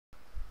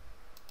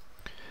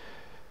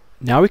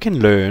Now we can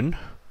learn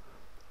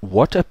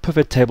what a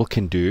pivot table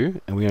can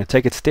do, and we're going to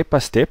take it step by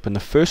step. And the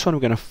first one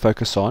we're going to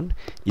focus on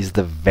is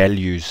the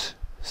values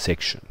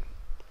section.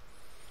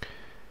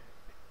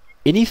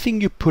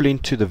 Anything you pull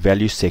into the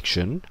values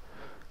section,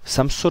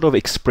 some sort of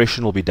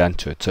expression will be done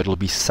to it. So it'll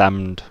be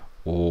summed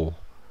or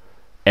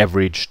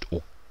averaged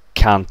or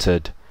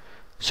counted.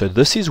 So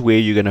this is where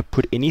you're going to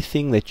put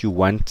anything that you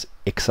want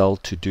Excel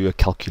to do a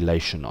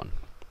calculation on.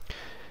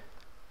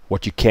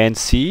 What you can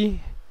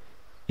see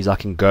is I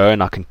can go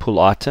and I can pull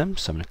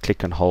items. So I'm going to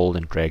click and hold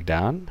and drag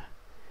down,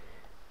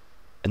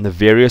 and the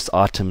various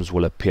items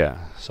will appear.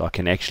 So I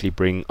can actually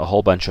bring a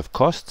whole bunch of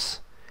costs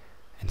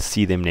and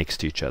see them next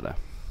to each other.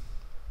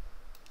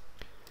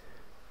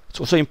 It's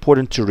also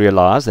important to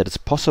realize that it's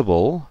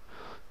possible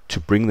to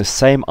bring the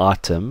same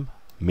item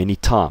many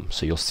times.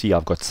 So you'll see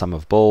I've got sum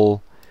of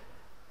bill,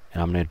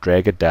 and I'm going to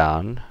drag it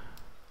down,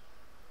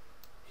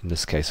 in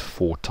this case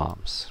 4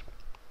 times.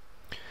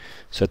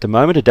 So at the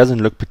moment it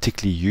doesn't look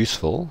particularly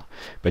useful,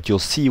 but you'll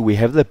see we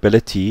have the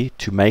ability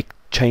to make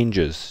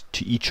changes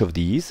to each of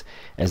these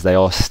as they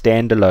are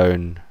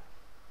standalone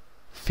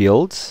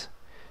fields,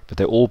 but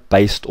they're all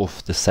based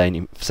off the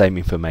same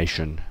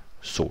information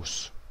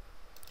source.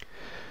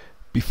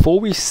 Before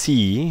we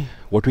see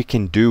what we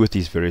can do with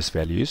these various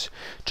values,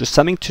 just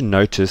something to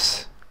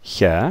notice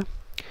here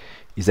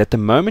is that the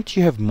moment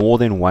you have more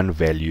than one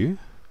value,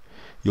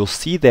 you'll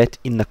see that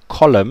in the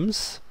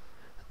columns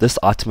this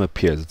item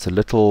appears. It's a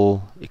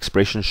little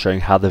expression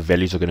showing how the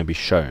values are going to be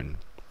shown.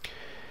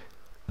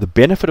 The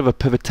benefit of a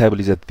pivot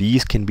table is that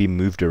these can be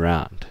moved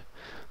around.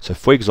 So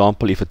for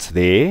example, if it's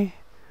there,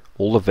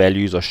 all the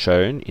values are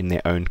shown in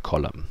their own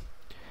column.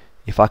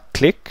 If I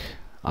click,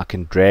 I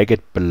can drag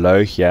it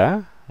below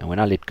here, and when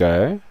I let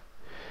go,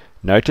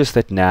 notice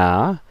that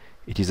now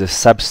it is a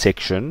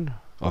subsection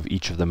of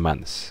each of the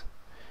months.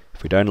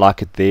 If we don't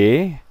like it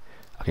there,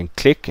 I can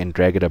click and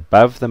drag it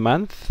above the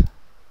month.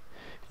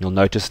 You'll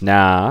notice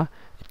now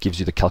it gives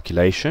you the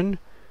calculation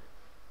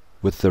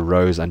with the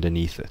rows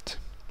underneath it.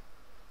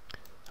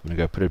 I'm going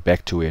to go put it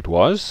back to where it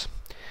was,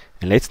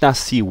 and let's now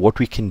see what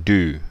we can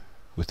do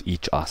with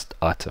each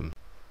item.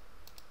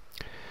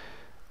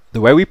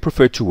 The way we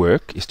prefer to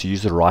work is to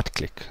use the right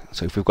click.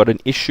 So if we've got an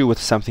issue with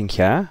something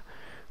here,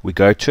 we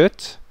go to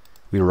it,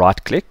 we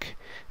right click,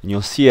 and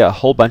you'll see a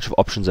whole bunch of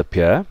options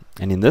appear.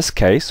 And in this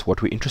case,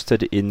 what we're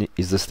interested in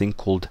is this thing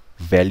called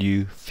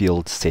value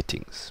field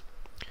settings.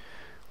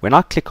 When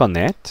I click on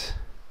that,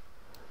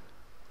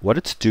 what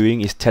it's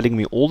doing is telling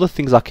me all the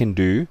things I can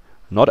do,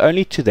 not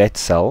only to that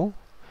cell,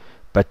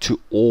 but to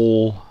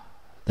all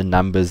the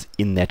numbers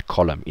in that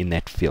column, in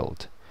that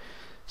field.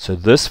 So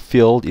this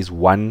field is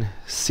one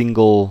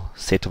single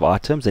set of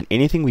items, and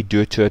anything we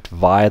do to it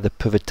via the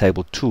pivot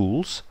table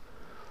tools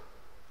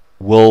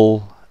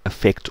will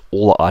affect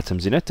all the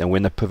items in it. And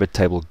when the pivot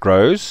table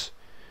grows,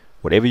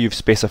 whatever you've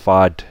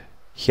specified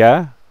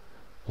here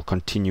will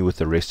continue with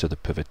the rest of the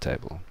pivot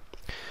table.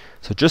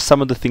 So just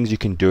some of the things you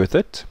can do with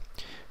it.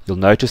 You'll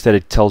notice that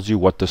it tells you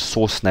what the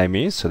source name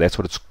is, so that's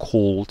what it's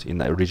called in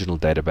the original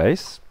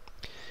database.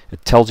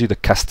 It tells you the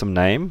custom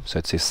name, so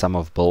it says sum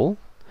of bill.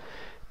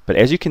 But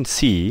as you can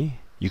see,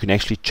 you can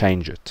actually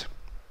change it.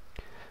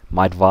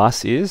 My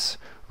advice is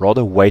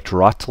rather wait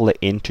right till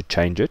the end to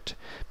change it,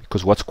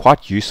 because what's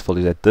quite useful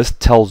is that this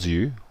tells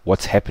you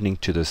what's happening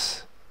to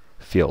this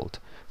field.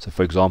 So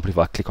for example, if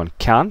I click on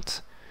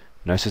count,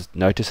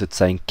 notice it's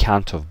saying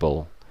count of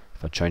bill.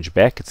 If I change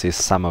back, it says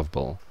sum of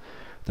bill.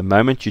 The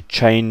moment you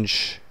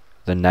change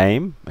the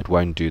name, it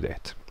won't do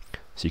that.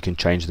 So you can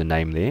change the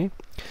name there.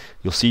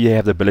 You'll see you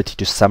have the ability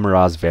to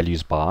summarize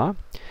values by,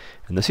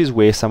 and this is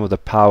where some of the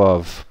power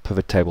of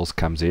pivot tables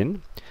comes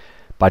in.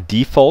 By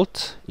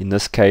default, in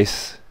this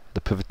case,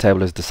 the pivot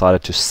table has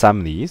decided to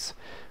sum these,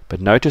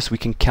 but notice we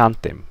can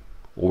count them,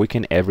 or we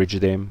can average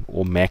them,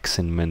 or max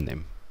and min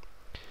them.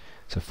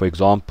 So for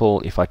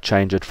example, if I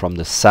change it from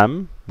the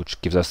sum,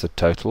 which gives us the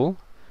total,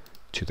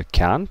 to the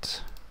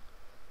count,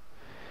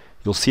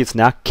 you'll see it's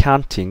now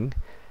counting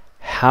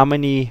how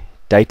many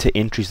data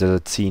entries does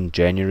it see in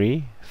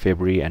January,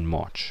 February and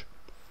March.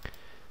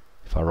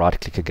 If I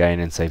right click again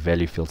and say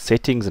value field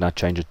settings and I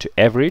change it to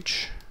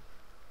average,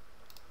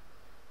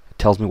 it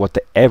tells me what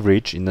the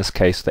average, in this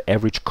case the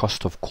average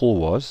cost of call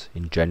was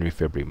in January,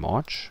 February,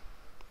 March.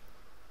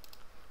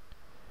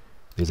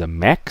 There's a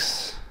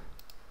max,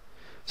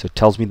 so it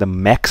tells me the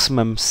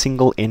maximum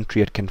single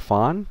entry it can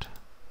find.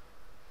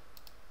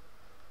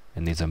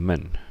 And there's a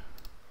min.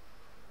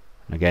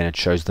 And again, it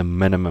shows the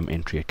minimum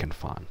entry it can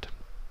find.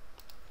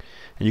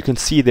 And you can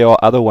see there are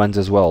other ones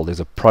as well. There's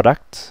a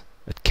product,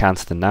 it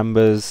counts the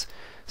numbers,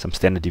 some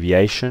standard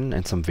deviation,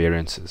 and some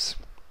variances.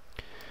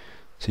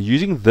 So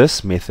using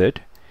this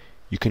method,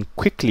 you can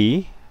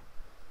quickly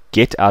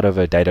get out of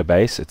a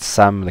database its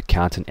sum, the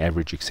count, and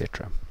average,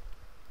 etc.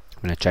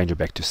 I'm going to change it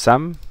back to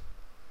sum.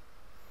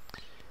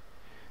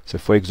 So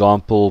for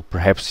example,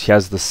 perhaps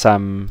here's the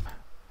sum.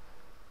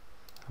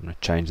 I'm going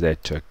to change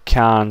that to a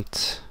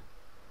count,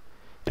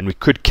 and we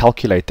could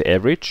calculate the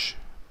average,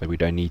 but we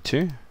don't need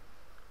to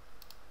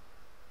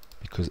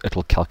because it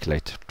will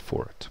calculate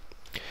for it.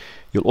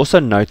 You'll also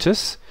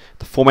notice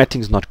the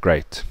formatting is not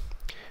great.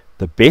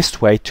 The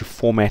best way to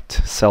format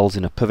cells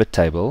in a pivot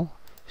table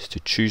is to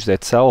choose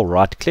that cell,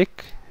 right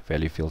click,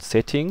 value field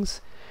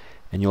settings,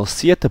 and you'll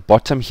see at the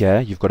bottom here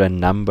you've got a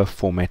number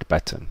format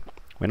button.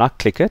 When I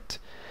click it,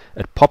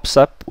 it pops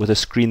up with a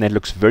screen that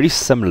looks very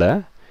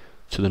similar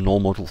to the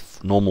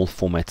normal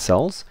format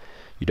cells.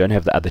 You don't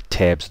have the other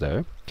tabs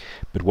though.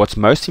 But what's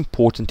most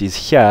important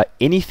is here,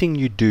 anything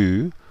you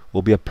do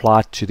will be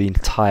applied to the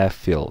entire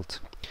field.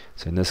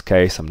 So in this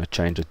case, I'm going to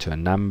change it to a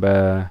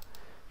number,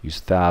 use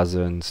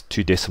thousands,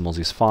 2 decimals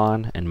is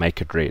fine, and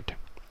make it red.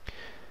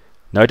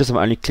 Notice I've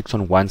only clicked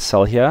on one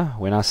cell here.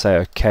 When I say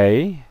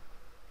OK,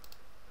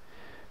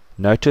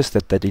 notice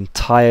that that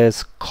entire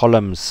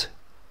column's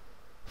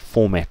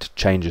format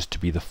changes to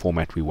be the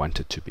format we want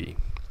it to be.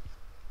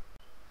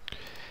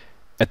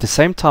 At the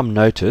same time,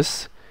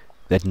 notice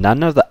that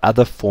none of the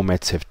other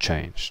formats have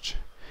changed.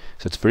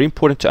 So it's very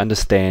important to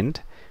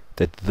understand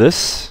that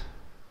this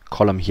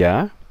column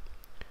here,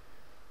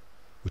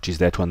 which is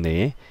that one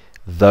there,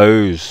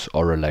 those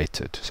are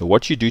related. So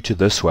what you do to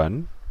this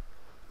one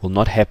will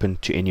not happen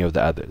to any of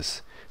the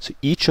others. So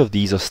each of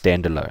these are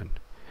standalone.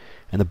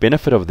 And the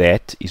benefit of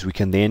that is we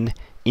can then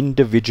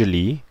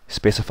individually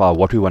specify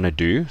what we want to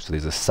do. So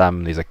there's a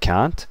sum, there's a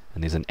count,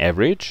 and there's an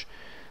average.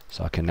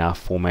 So I can now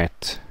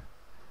format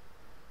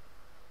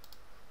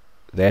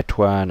that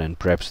one, and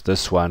perhaps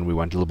this one we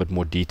want a little bit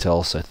more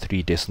detail, so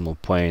 3 decimal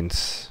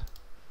points.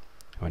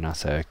 When I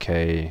say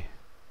OK,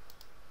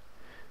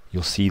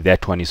 you'll see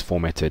that one is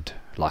formatted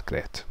like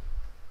that.